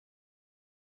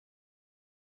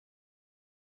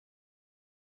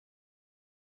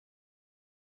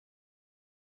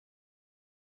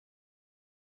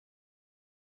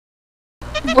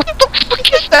What the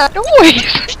fuck is that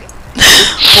noise?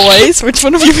 Boys, which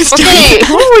one of you is doing Okay, it?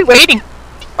 who are we waiting?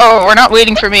 Oh, we're not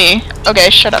waiting for me. Okay,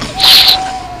 shut up.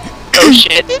 Oh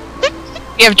shit.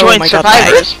 We have joint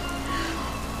survivors.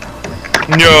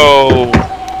 No.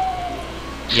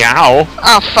 Yow.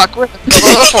 Oh fuck, we're in the middle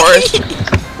of the forest.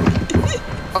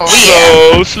 Oh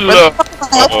yeah. So slow.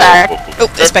 Oh,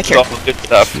 it's back here. All the good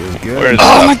stuff. Where is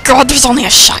Oh my god, there's only a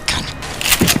shotgun.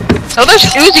 Oh, there's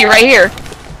Uzi right here.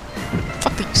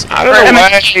 Fuck the Uzi. I don't know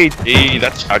why. Gee,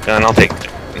 that's shotgun. I'll take it.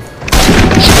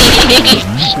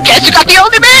 Guess you got the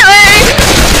only melee!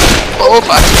 Oh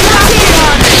fuck.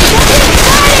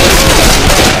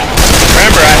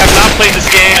 Remember, I have not played this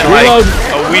game in like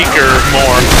a week or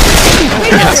more.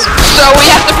 So we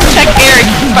have to protect Eric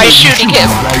by shooting him.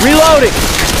 Reloading!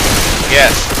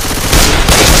 Yes.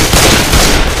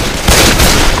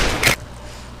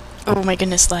 Oh my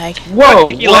goodness, lag. Whoa,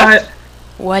 He left.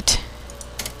 What?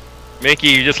 Mickey,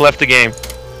 you just left the game.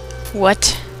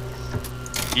 What?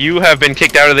 You have been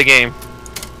kicked out of the game.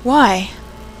 Why?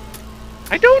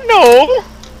 I don't know.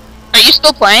 Are you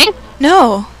still playing?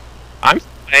 No. I'm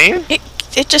playing.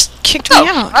 It just kicked me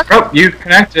out. Fuck. Oh, you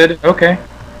connected. Okay.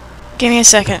 Give me a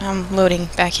second, I'm loading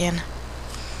back in.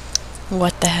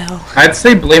 What the hell? I'd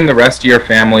say blame the rest of your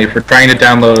family for trying to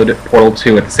download Portal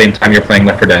 2 at the same time you're playing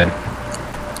Left 4 Dead.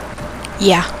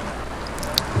 Yeah.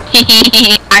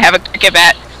 I have a cricket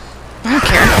bat. I don't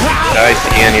care. Did I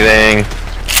see anything?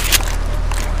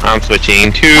 I'm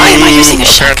switching to. Why am I using a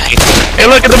shotgun? Hey,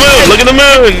 look at the moon! Look at the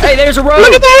moon! Hey, there's a road!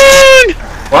 Look at the moon!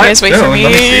 What? Guys, wait for No, me.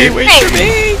 let see. Wait for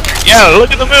me. Yeah,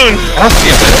 look at the moon! I don't see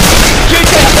it.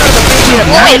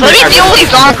 Wait, let me deal with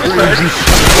these zombies first.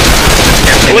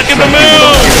 Look at the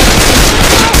moon!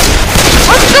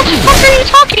 What the fuck are you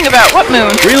talking about? What moon?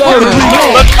 Reload!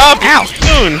 Look up! Ow.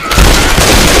 Moon!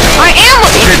 I am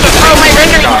looking. Oh, my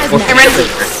rendering.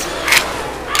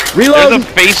 There's a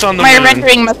face on the My moon.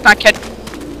 rendering must not catch.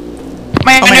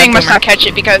 My Oh my rendering God, must boomer. not catch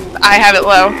it because I have it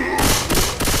low.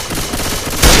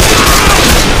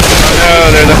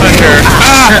 Oh, there's a hunter.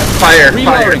 Ah! Fire!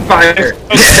 Fire! Fire!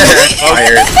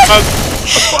 Fire!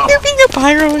 You're being a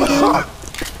pyro again.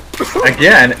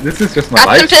 Again, this is just my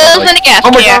Got some life. pills and a gas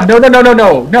Oh my can. god, no, no, no, no,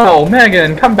 no, no,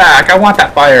 Megan, come back, I want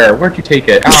that fire. Where'd you take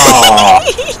it? Oh,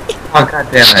 oh god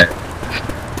damn it.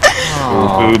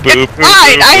 Oh. Boo, boo, boo,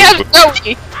 Fine, boo, I boo, have boo.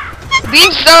 Zoe.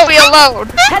 Leave Zoe alone.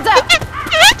 Heads up!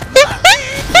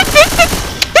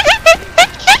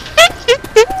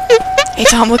 Hey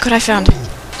Tom, look what I found.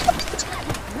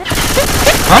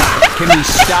 Can we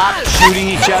stop shooting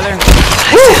each other?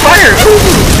 Ooh, fire!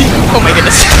 Oh my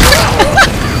goodness.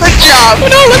 Good job.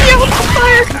 No, let me out of the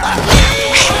fire.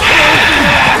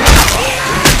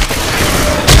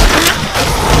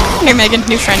 Hey Megan,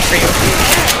 new friend for you.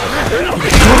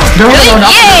 No, no, no,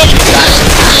 not Yay!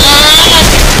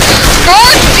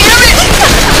 God damn it!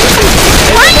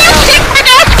 Why do you kick my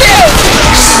basket?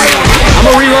 I'm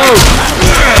gonna reload!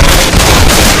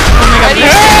 Oh my god.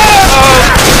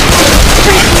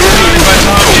 My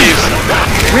zombies.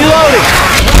 Reloading!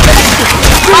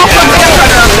 Oh, fuck, they got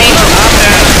runner on me.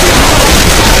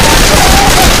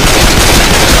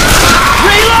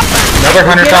 another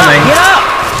hunter coming. Get up!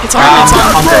 It's on, it's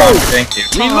on. Hunter, thank you.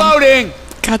 Reloading!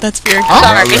 God, that's weird.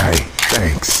 Sorry. Alright,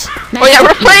 thanks. Oh yeah,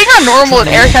 we're playing on normal and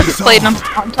Eric hasn't played on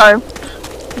time.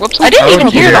 Whoops, I didn't even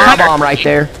hear the hunter. bomb right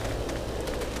there.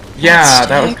 Yeah,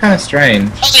 that was kind of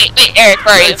strange. Oh, wait, Eric,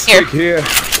 where are you? Here. Here.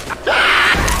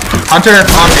 Hunter,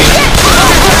 on me.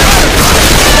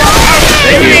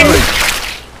 Thank you.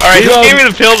 Alright, who gave me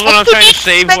the pills when I was trying to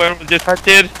save when I was just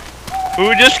hunted?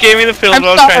 Who just gave me the pills I'm when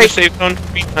I was trying to sorry. save someone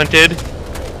from being hunted?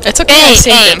 It's okay, I Hey,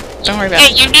 saved hey. him. Don't worry about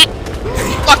Hey, it. you need.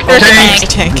 Fuck, there's a Thanks.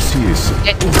 tank. Tank. See you soon.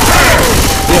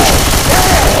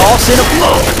 Toss in a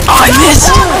blow. Oh, I missed!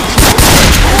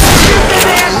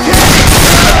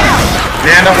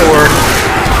 And a horde.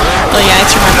 Oh yeah, I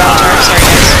threw my ball jar. Sorry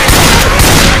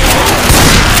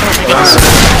guys.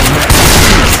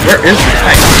 Where is the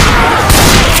tank?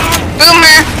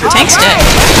 Boomer! The tank's dead.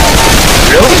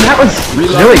 Really? That was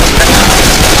really...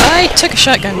 I took a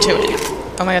shotgun to it.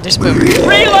 Oh my god, there's a boomer.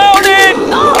 Reloading!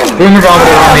 Boomer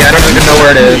vomited on me, I don't even know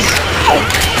where it is.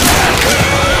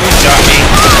 Who shot me?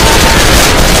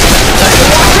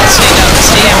 Stay down,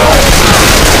 stay down.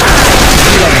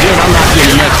 Again, I'm not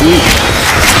getting next week.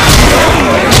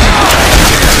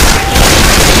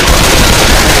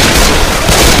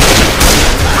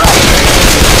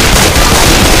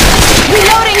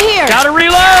 Reloading here! Gotta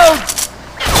reload!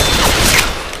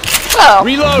 Oh.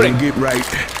 Reloading! Get right.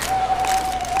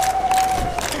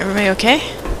 Everybody okay?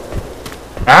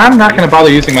 I'm not gonna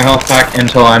bother using my health pack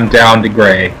until I'm down to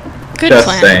gray. Good Just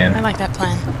plan. saying. I like that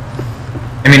plan.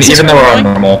 I mean, even though we're on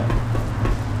normal.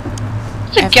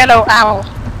 It's a ghetto owl.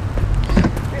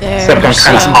 Except I'm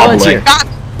kind of hobbling.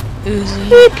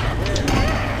 Uzi.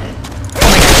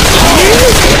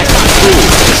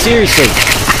 Seriously.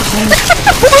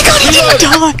 Oh my god, he didn't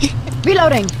die!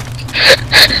 Reloading.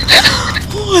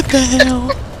 What the hell?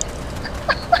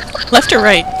 Left or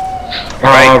right?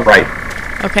 Right.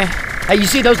 Okay. Hey, you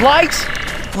see those lights?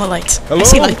 What lights? Hello? I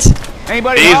see lights.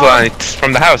 Anybody These home? lights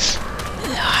from the house.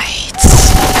 Lights.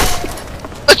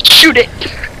 Let's shoot it.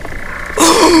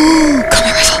 Ooh,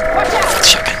 come here, rifle.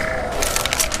 Shotgun.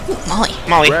 Ooh, Molly.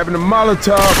 Molly. Grabbing a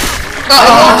Molotov.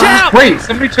 Wait,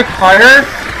 somebody took fire?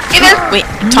 Hey, there's... Wait,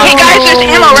 Tom. Hey guys, there's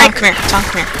ammo right... Tom,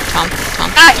 come here. Tom,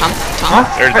 come here. Tom. Huh?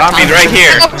 There's zombies right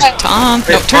here. Tom, no,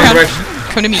 Wait, turn wrong around. direction.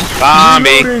 Come to me.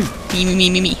 Zombie.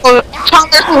 Me. Oh, Tom,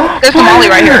 there's a molly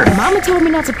right here. Mama told me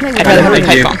not to play with I'd rather have a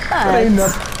Thank you. pipe bomb. Ain't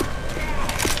nothing.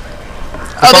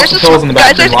 Oh, Lots there's of a pills in the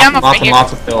guys, bathroom. there's ammo Lots right and here.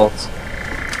 lots of pills.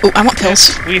 Ooh, I want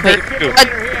pills. We Wait, heard you.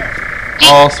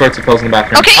 All sorts of pills in the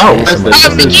bathroom. Okay. Oh, what is this?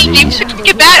 Mickey,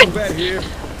 get back.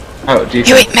 Oh, geez.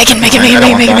 hey, wait, Megan. Gas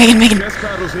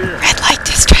Paddles here. Red light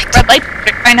district. Red light.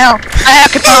 I know. I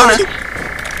have katana.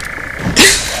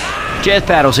 Jet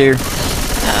paddles here.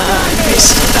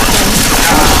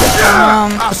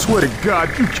 I swear to God,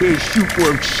 you can't shoot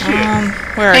worth shit.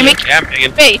 Where are Hey, you? Mickey, Yeah,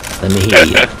 Megan. wait. Let me hear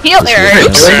you. Heal there. Wait,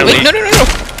 Oops, really? wait, no.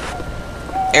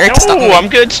 Eric, stop No, moving. I'm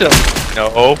good still.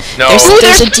 No. There's a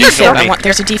There's defib. me.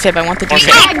 There's a defib. I want the defib.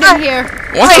 Magnum here.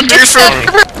 Want the It's defib?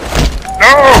 No!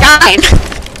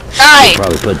 Die.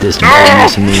 Probably put this to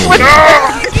bonus me.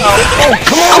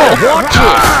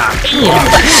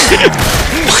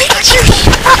 Why don't you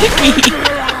shoot me?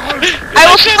 I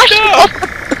will slash you off.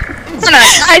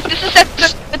 Guys, this is the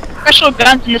special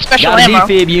guns and the special Got a ammo.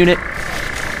 defib unit.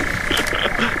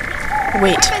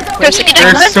 Wait. There's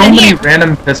There's so many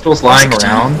random pistols lying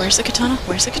around. Where's the katana? I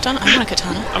want a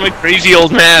katana. I'm a crazy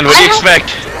old man. What do you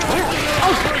expect?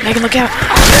 Megan, look out.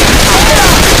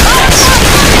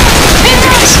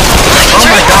 Oh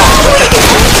my god.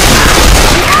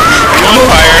 I'm on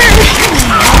fire.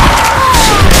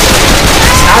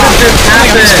 How did this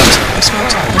happen?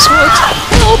 I'm smoked.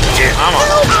 Help. I'm on.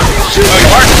 Oh,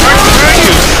 Mark, where are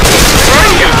you?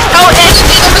 Oh, and she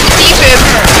was a defib.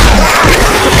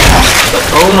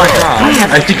 Oh my god.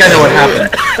 I think I know what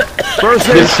happened.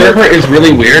 This server is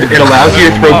really weird. It allows you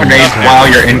to throw grenades while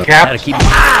you're in cap, and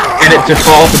it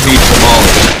defaulted me to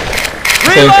molly.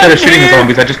 So instead of shooting the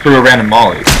zombies, I just threw a random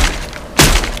molly.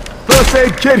 First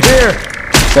aid kit here.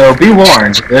 So be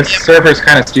warned, this server's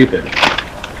kind of stupid.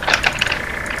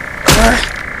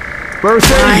 First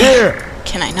aid Why? here.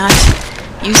 Can I not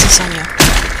use this on you?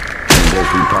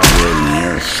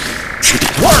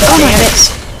 Oh my god.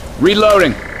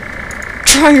 Reloading.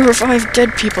 Try to revive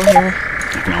dead people here.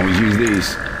 I can always use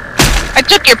these. I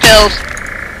took your pills.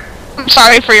 I'm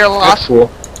sorry for your That's loss. cool.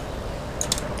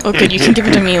 Oh good, you can give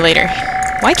it to me later.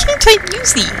 Why can't I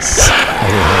use these?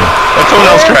 Let someone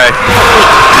else try.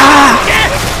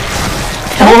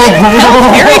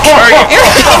 Eric!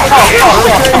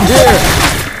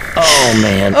 Oh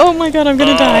man. Oh my god, I'm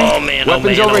gonna die. man.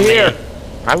 Weapons over here.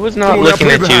 I was not Pull looking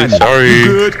up at you. behind you. Sorry. You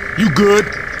good? You good?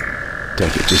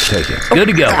 Take it. Just take it. Good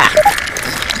to go.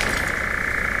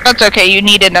 That's okay, you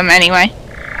needed them anyway.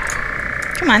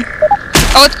 Come on.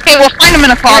 Oh, it's okay, we'll find them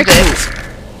in a Eric, closet.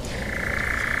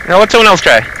 Now let someone else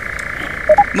try.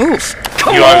 Move.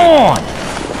 Come You are- on.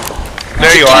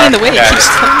 There you Get are. in the way. It Okay. keeps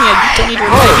telling me I don't need to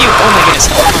revive you. Oh my goodness.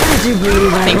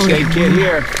 Thank you. Kit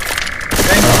here.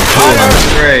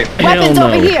 Great. Weapons no.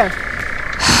 over here.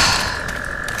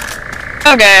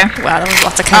 Okay. Wow, that was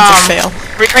lots of kinds of fail.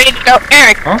 Ready to go?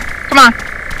 Eric, Huh? come on.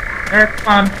 Eric, come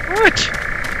on. What?